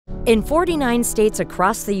In 49 states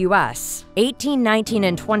across the U.S., 18, 19,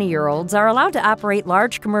 and 20-year-olds are allowed to operate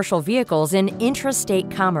large commercial vehicles in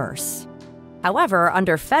intrastate commerce. However,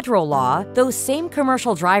 under federal law, those same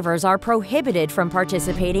commercial drivers are prohibited from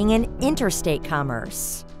participating in interstate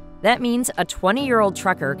commerce. That means a 20-year-old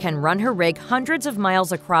trucker can run her rig hundreds of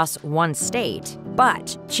miles across one state,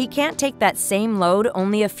 but she can't take that same load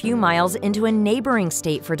only a few miles into a neighboring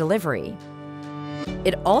state for delivery.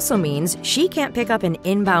 It also means she can't pick up an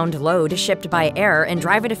inbound load shipped by air and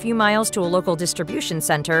drive it a few miles to a local distribution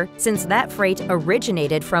center, since that freight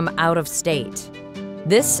originated from out of state.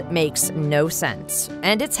 This makes no sense,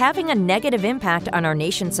 and it's having a negative impact on our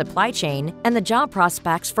nation's supply chain and the job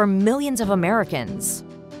prospects for millions of Americans.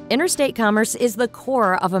 Interstate commerce is the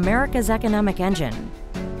core of America's economic engine.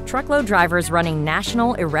 Truckload drivers running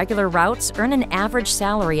national irregular routes earn an average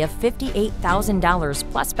salary of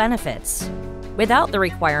 $58,000 plus benefits, without the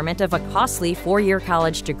requirement of a costly four-year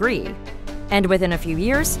college degree. And within a few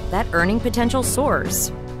years, that earning potential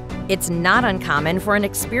soars. It's not uncommon for an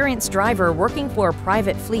experienced driver working for a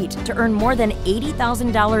private fleet to earn more than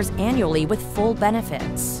 $80,000 annually with full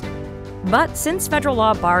benefits. But since federal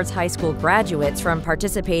law bars high school graduates from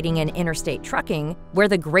participating in interstate trucking, where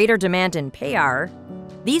the greater demand and pay are,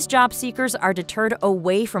 these job seekers are deterred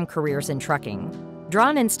away from careers in trucking,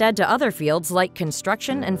 drawn instead to other fields like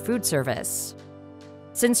construction and food service.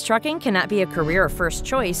 Since trucking cannot be a career or first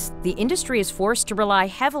choice, the industry is forced to rely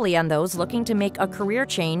heavily on those looking to make a career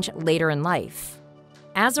change later in life.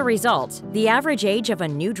 As a result, the average age of a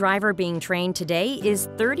new driver being trained today is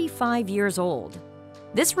 35 years old.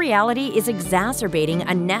 This reality is exacerbating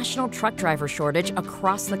a national truck driver shortage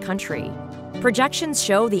across the country. Projections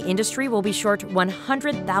show the industry will be short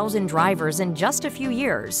 100,000 drivers in just a few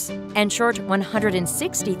years, and short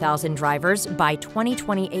 160,000 drivers by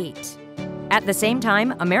 2028. At the same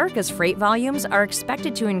time, America's freight volumes are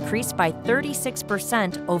expected to increase by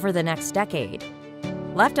 36% over the next decade.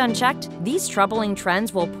 Left unchecked, these troubling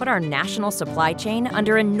trends will put our national supply chain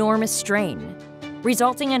under enormous strain,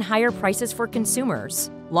 resulting in higher prices for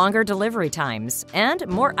consumers, longer delivery times, and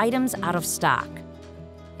more items out of stock.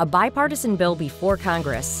 A bipartisan bill before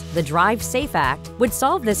Congress, the Drive Safe Act, would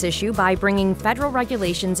solve this issue by bringing federal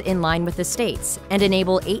regulations in line with the states and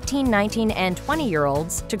enable 18, 19, and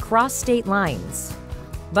 20-year-olds to cross state lines.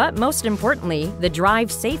 But most importantly, the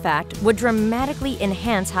Drive Safe Act would dramatically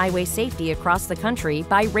enhance highway safety across the country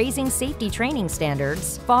by raising safety training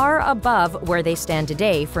standards far above where they stand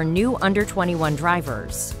today for new under 21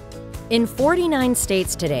 drivers. In 49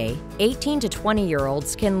 states today, 18 to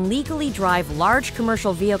 20-year-olds can legally drive large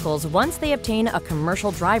commercial vehicles once they obtain a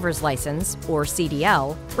commercial driver's license, or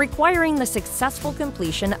CDL, requiring the successful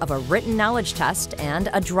completion of a written knowledge test and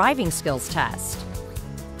a driving skills test.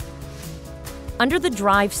 Under the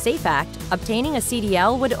Drive Safe Act, obtaining a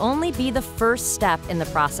CDL would only be the first step in the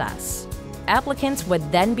process. Applicants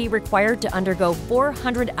would then be required to undergo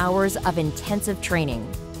 400 hours of intensive training,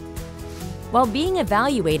 while being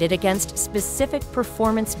evaluated against specific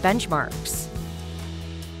performance benchmarks,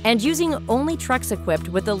 and using only trucks equipped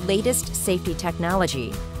with the latest safety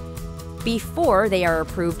technology before they are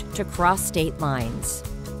approved to cross state lines.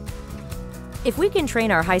 If we can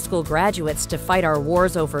train our high school graduates to fight our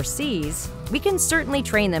wars overseas, we can certainly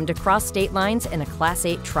train them to cross state lines in a Class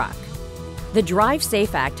 8 truck. The Drive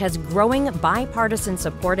Safe Act has growing bipartisan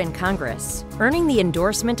support in Congress, earning the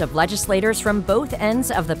endorsement of legislators from both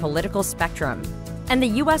ends of the political spectrum. And the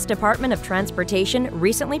U.S. Department of Transportation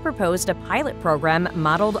recently proposed a pilot program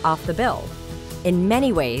modeled off the bill. In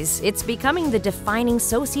many ways, it's becoming the defining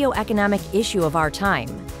socioeconomic issue of our time.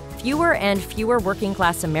 Fewer and fewer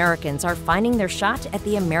working-class Americans are finding their shot at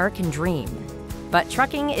the American dream. But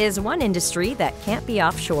trucking is one industry that can't be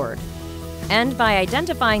offshored. And by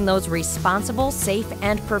identifying those responsible, safe,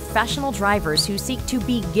 and professional drivers who seek to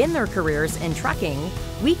begin their careers in trucking,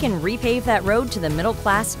 we can repave that road to the middle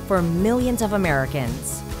class for millions of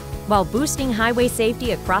Americans, while boosting highway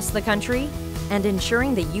safety across the country and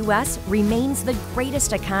ensuring the U.S. remains the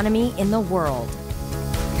greatest economy in the world.